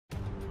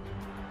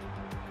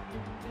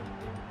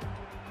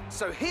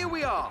So here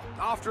we are.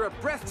 After a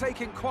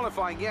breathtaking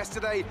qualifying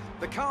yesterday,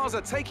 the cars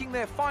are taking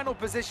their final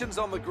positions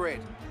on the grid.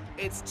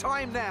 It's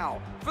time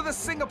now for the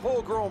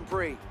Singapore Grand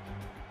Prix.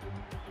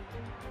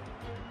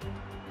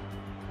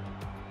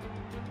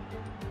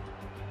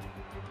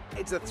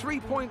 It's a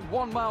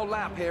 3.1 mile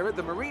lap here at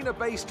the Marina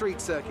Bay Street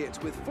Circuit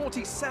with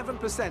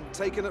 47%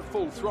 taken at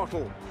full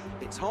throttle.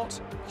 It's hot,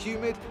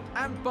 humid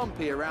and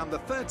bumpy around the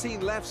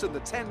 13 lefts and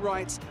the 10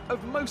 rights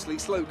of mostly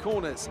slow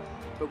corners.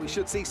 But we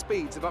should see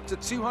speeds of up to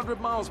 200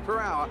 miles per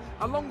hour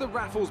along the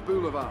Raffles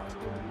Boulevard.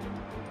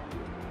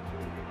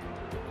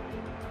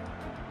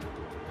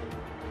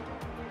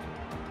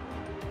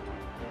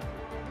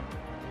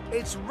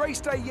 It's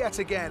race day yet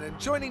again, and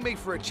joining me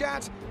for a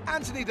chat,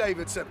 Anthony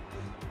Davidson.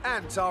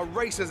 And our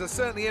racers are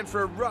certainly in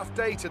for a rough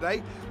day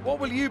today. What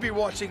will you be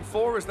watching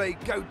for as they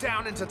go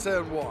down into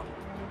turn one?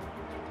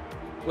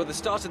 Well, the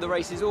start of the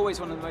race is always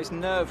one of the most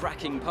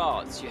nerve-wracking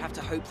parts. You have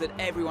to hope that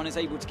everyone is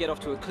able to get off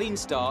to a clean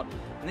start,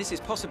 and this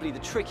is possibly the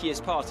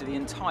trickiest part of the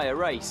entire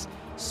race.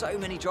 So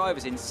many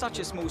drivers in such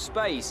a small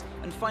space,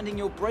 and finding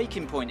your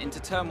braking point into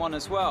turn one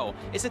as well.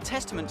 It's a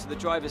testament to the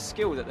driver's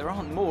skill that there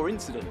aren't more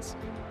incidents.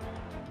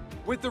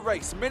 With the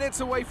race minutes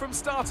away from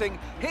starting,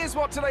 here's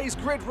what today's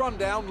grid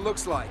rundown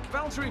looks like.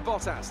 Valtteri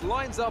Bottas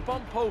lines up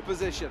on pole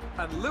position,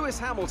 and Lewis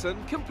Hamilton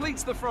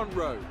completes the front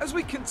row. As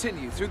we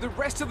continue through the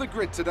rest of the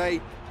grid today,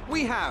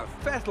 we have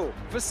Vettel,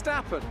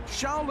 Verstappen,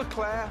 Charles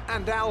Leclerc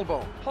and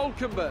Albon,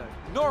 Hülkenberg,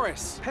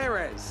 Norris,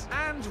 Perez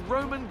and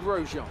Roman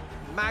Grosjean,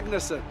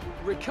 Magnussen,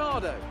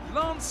 Ricciardo,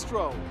 Lance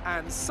Stroll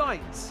and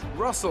Sainz,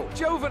 Russell,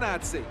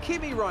 Giovinazzi,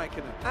 Kimi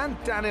Raikkonen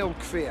and Daniel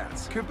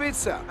Kvyat,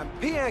 Kubica and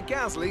Pierre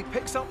Gasly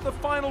picks up the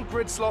final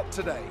grid slot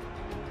today.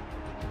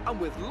 And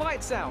with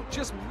lights out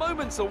just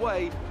moments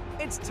away,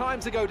 it's time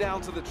to go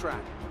down to the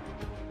track.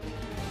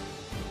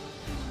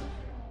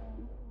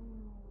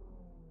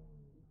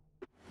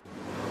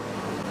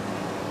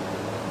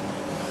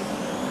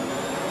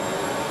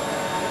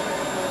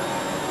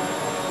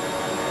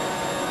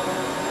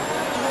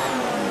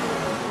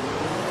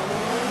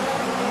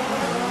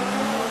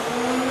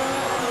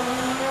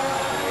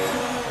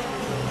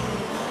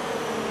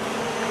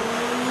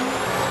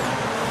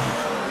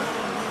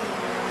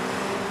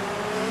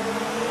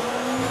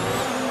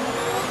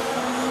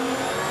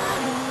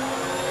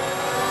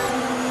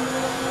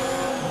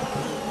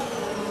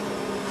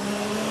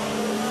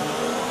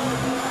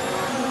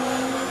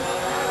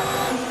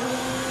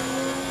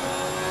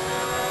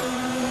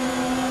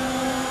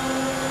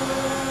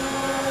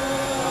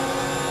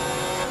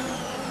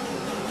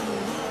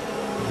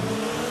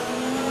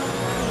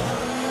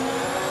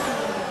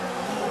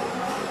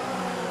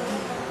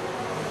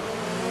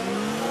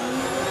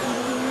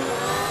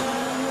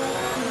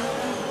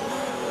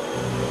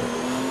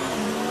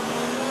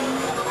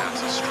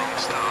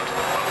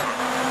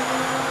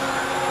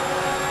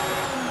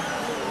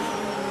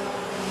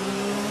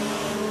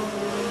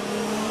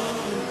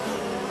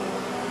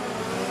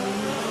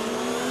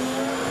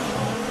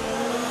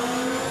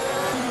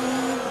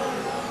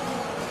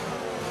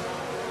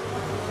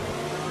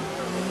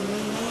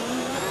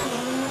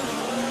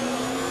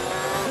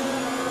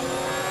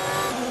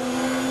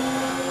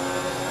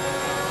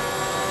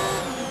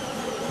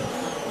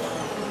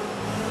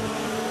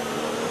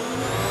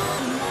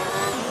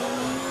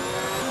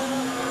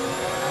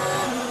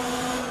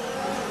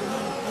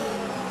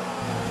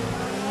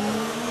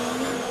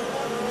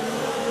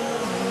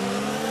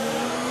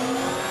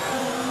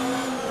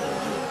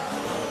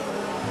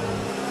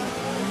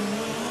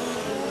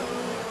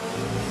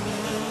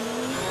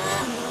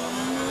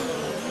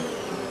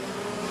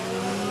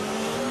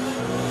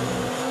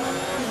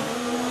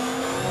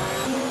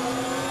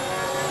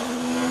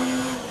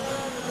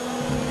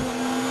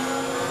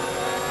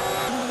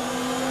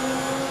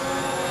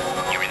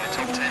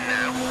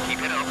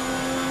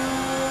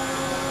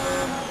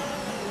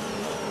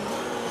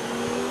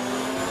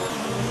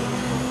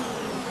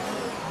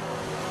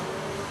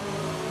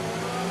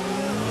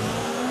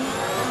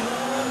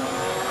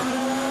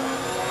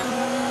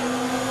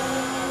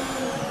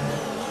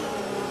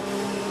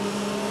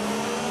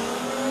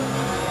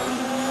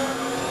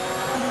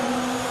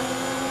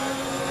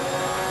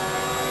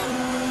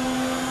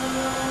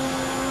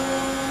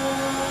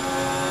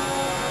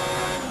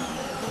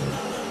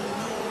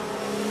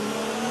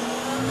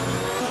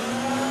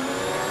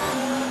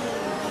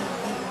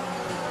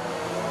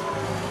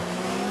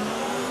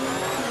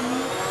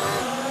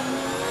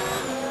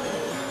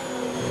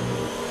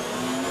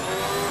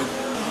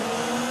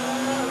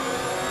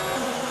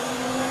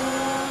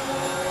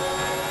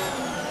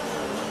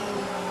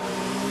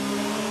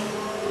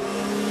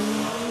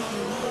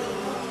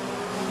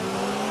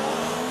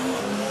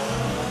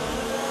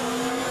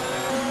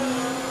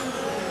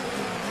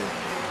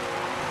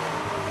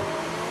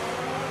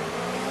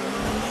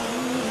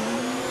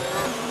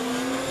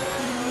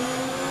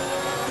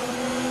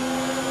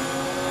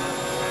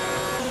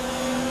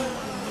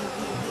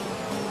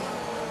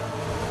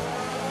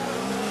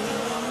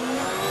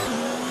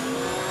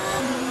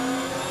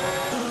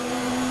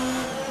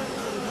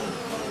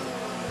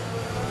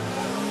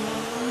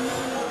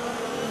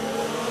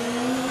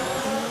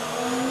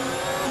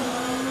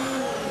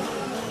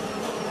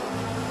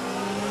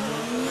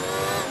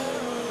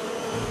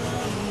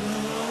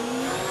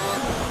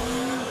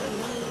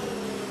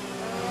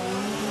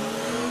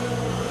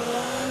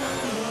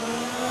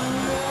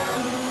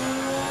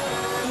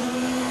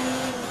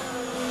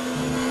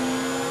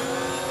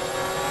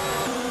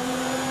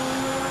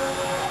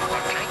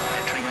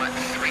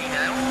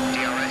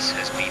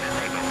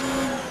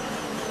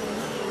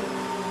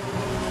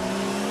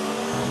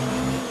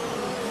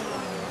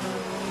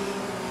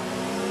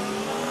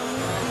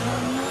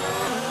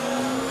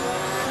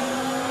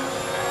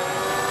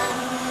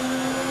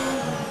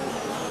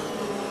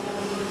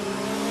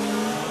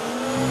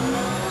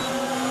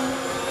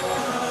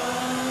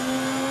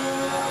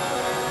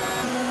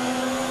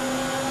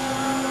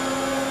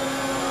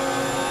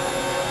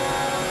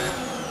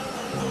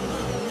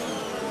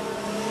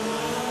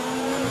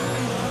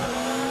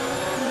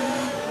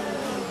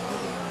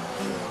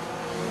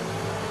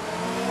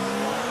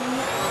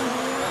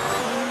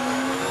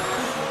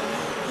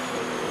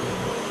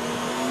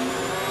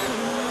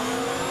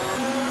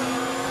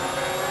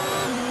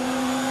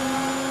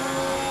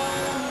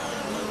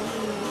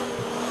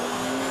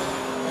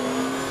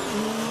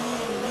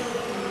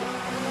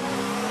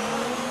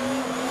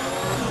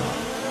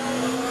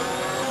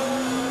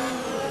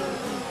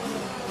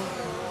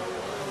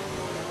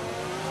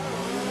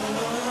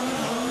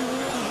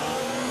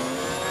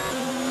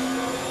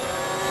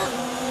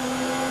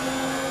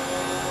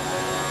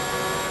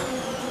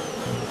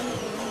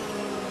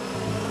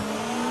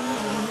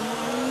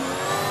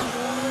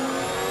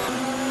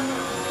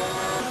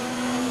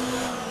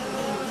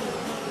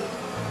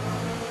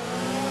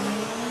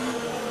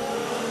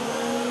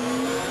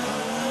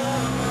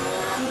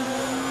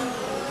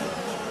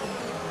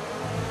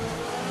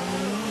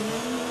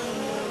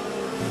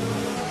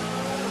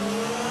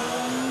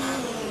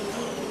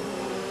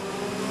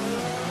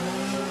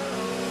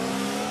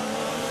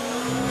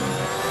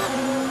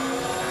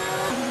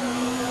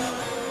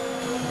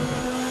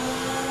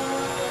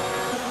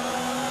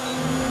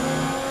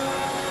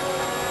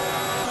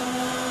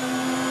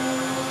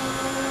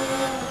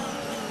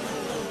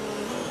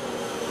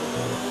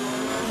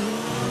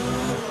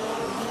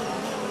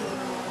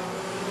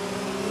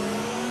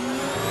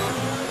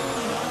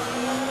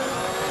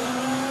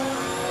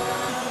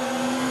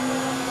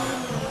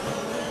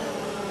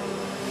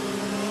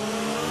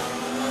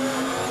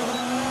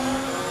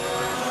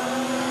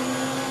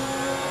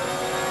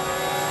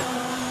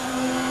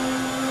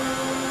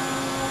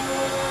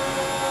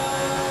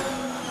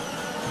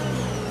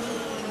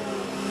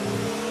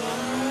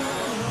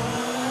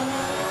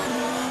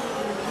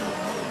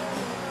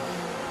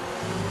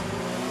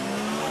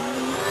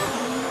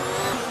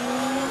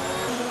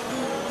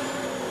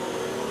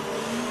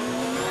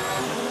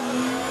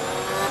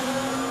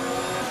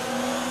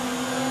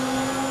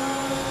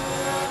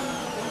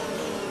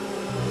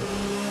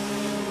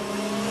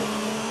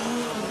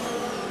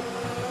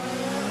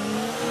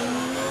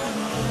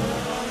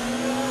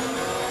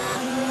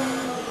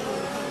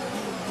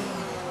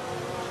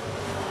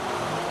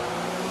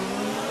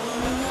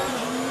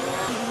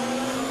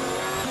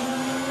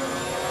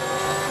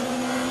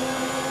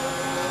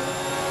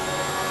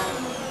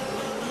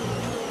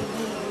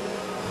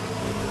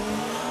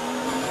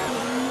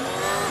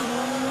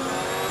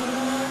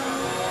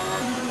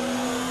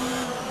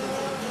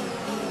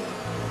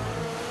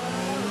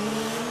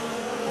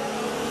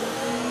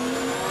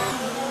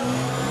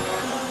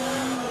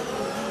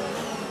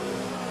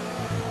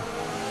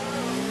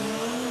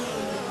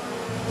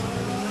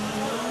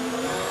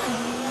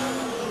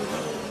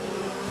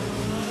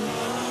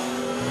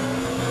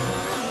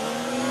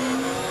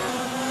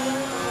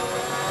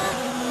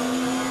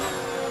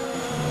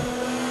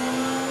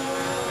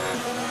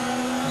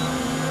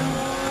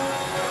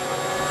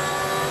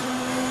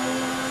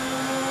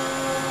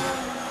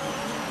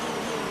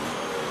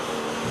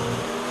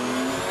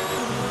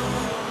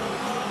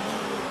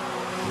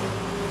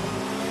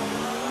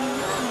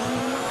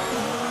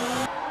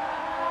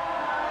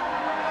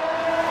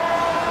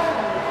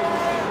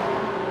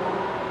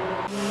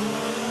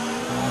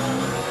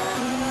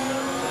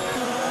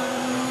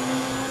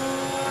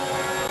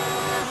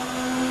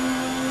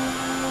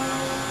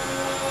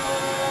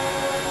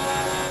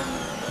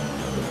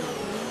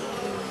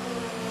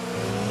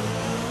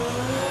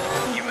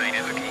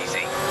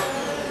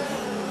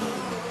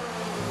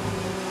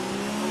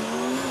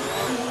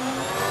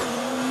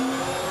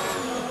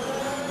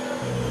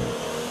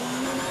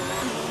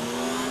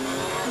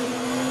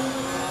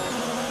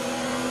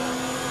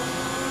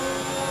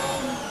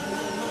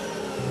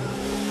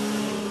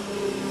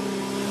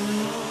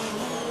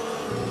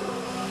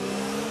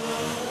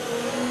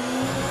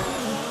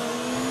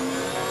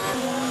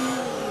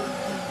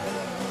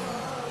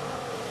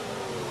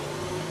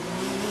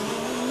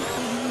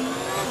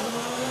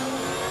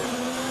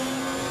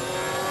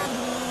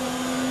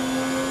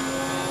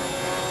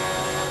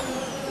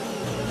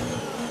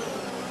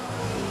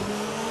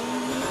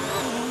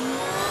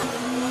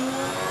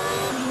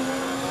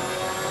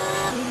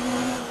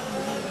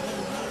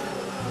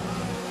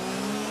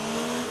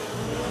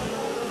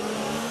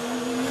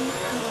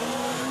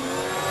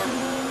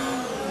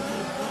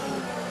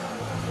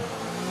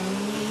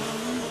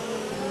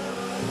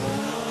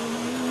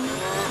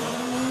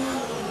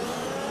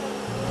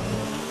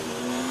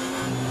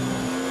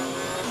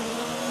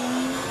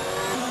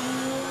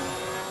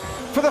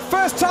 for the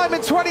first time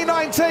in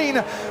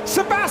 2019,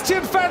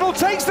 Sebastian Vettel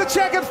takes the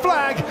checkered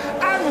flag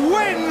and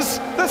wins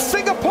the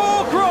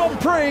Singapore Grand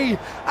Prix,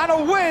 and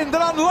a win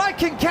that,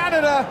 unlike in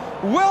Canada,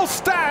 will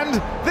stand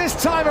this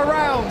time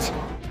around.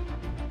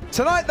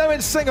 Tonight, though,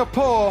 in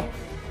Singapore,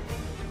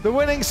 the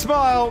winning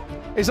smile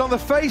is on the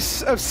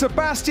face of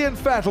Sebastian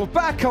Vettel,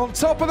 back on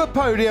top of the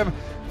podium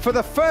for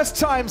the first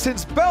time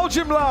since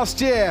Belgium last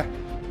year.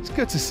 It's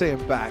good to see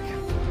him back.